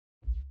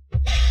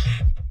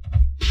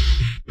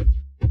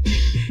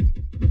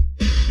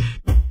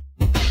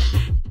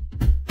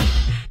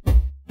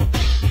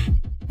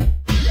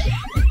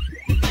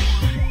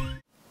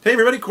Hey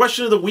everybody,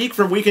 question of the week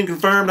from Weekend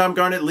Confirmed. I'm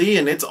Garnett Lee,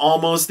 and it's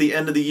almost the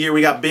end of the year. We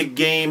got big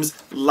games,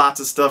 lots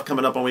of stuff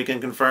coming up on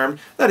Weekend Confirmed.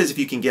 That is if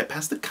you can get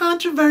past the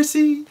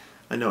controversy.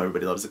 I know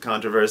everybody loves the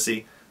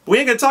controversy. But we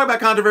ain't going to talk about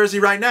controversy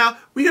right now.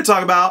 We're going to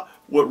talk about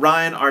what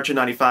Ryan Archer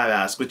 95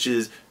 asked, which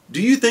is,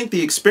 do you think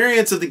the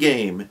experience of the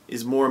game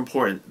is more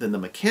important than the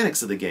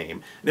mechanics of the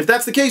game? And if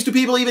that's the case, do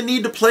people even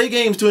need to play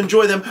games to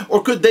enjoy them,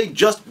 or could they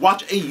just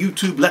watch a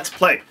YouTube Let's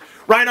Play?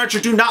 Ryan Archer,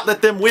 do not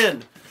let them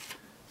win.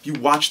 If you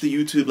watch the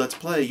YouTube Let's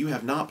Play, you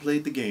have not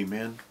played the game,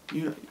 man.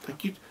 You're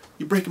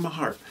breaking my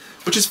heart.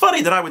 Which is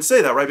funny that I would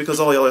say that, right?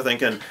 Because all y'all are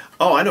thinking,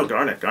 oh, I know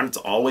Garnett. Garnett's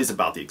always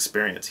about the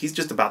experience. He's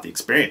just about the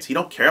experience. He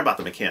don't care about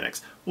the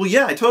mechanics. Well,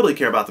 yeah, I totally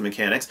care about the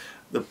mechanics.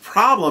 The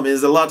problem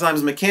is that a lot of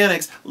times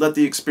mechanics let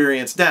the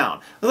experience down.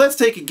 Now, let's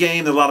take a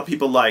game that a lot of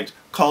people liked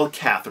called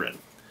Catherine.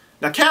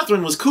 Now,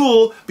 Catherine was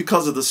cool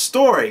because of the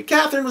story.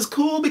 Catherine was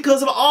cool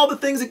because of all the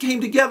things that came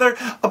together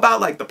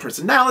about, like, the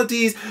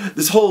personalities,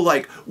 this whole,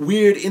 like,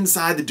 weird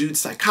inside the dude's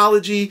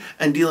psychology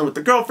and dealing with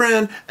the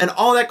girlfriend and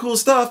all that cool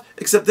stuff,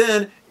 except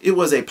then it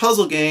was a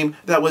puzzle game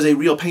that was a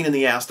real pain in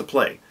the ass to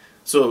play.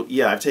 So,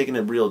 yeah, I've taken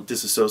a real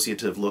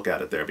disassociative look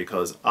at it there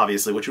because,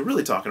 obviously, what you're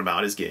really talking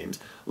about is games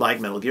like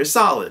Metal Gear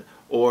Solid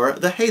or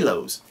the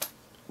Halos,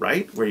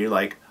 right? Where you're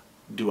like,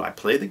 do I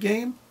play the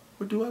game?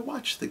 Or do I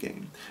watch the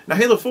game? Now,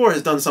 Halo 4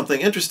 has done something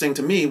interesting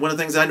to me. One of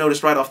the things I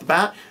noticed right off the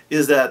bat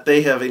is that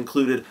they have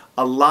included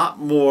a lot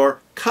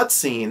more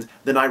cutscenes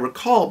than I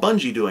recall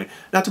Bungie doing.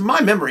 Now, to my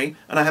memory,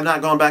 and I have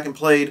not gone back and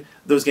played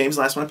those games,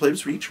 the last one I played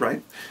was Reach,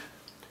 right?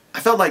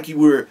 I felt like you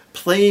were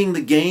playing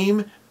the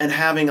game and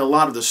having a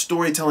lot of the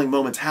storytelling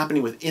moments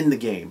happening within the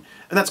game.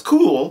 And that's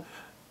cool.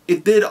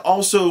 It did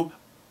also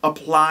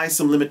apply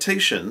some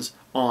limitations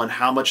on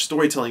how much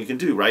storytelling you can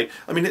do, right?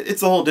 I mean,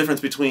 it's the whole difference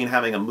between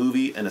having a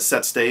movie and a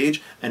set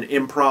stage and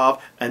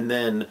improv and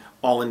then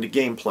all into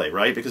gameplay,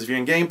 right? Because if you're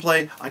in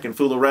gameplay, I can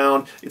fool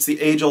around. It's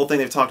the age-old thing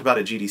they've talked about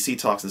at GDC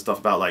talks and stuff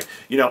about, like,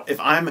 you know, if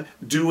I'm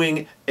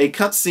doing a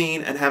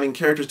cutscene and having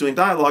characters doing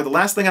dialogue, the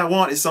last thing I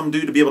want is some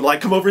dude to be able to,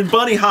 like, come over and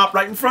bunny hop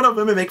right in front of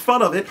him and make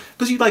fun of it,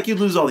 because you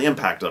lose all the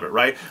impact of it,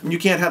 right? I mean, you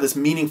can't have this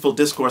meaningful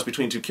discourse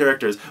between two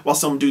characters while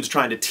some dude's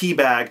trying to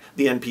teabag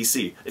the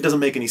NPC. It doesn't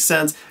make any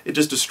sense. It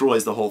just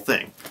destroys the whole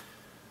thing.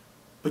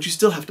 But you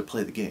still have to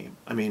play the game.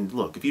 I mean,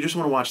 look, if you just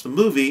want to watch the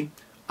movie,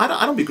 I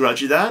don't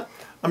begrudge you that.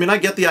 I mean, I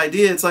get the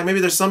idea. It's like maybe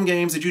there's some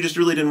games that you just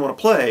really didn't want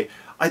to play.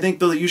 I think,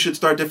 though, that you should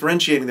start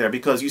differentiating there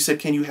because you said,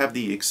 can you have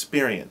the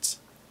experience?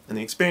 And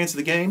the experience of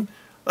the game?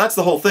 That's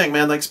the whole thing,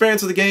 man. The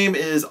experience of the game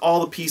is all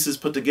the pieces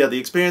put together. The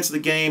experience of the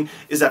game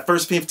is that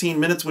first 15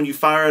 minutes when you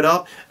fire it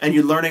up and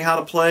you're learning how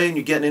to play and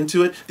you're getting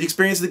into it. The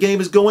experience of the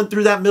game is going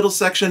through that middle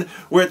section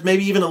where it's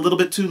maybe even a little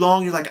bit too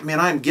long. You're like, man,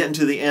 I'm getting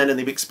to the end, and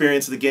the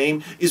experience of the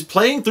game is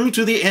playing through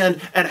to the end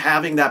and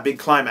having that big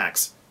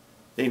climax.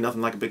 Ain't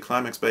nothing like a big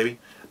climax, baby.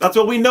 That's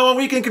what we know, and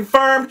we can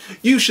confirm.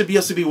 You should be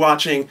able to be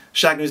watching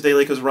Shack News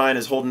Daily because Ryan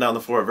is holding down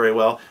the fort very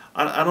well.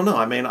 I don't know.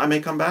 I may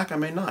come back. I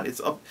may not. It's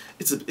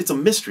a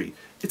mystery.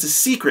 It's a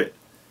secret.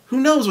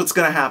 Who knows what's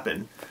going to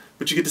happen?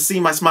 But you get to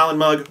see my smiling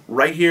mug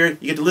right here.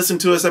 You get to listen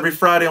to us every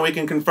Friday on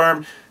Weekend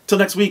Confirmed. Till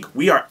next week,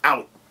 we are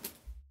out.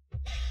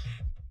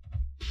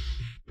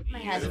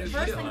 The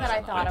first thing that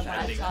I thought of when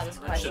I saw this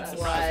question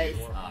was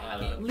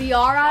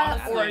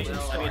Liara origin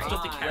story.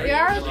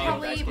 Liara is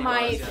probably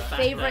my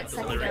favorite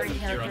secondary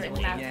character in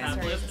the Mass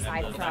Effect series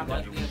aside from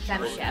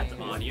Femshep,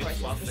 who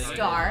of course is the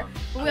star.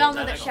 But we all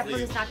know that Shepard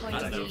is not going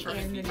to be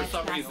in the next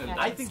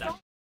Mass Effect.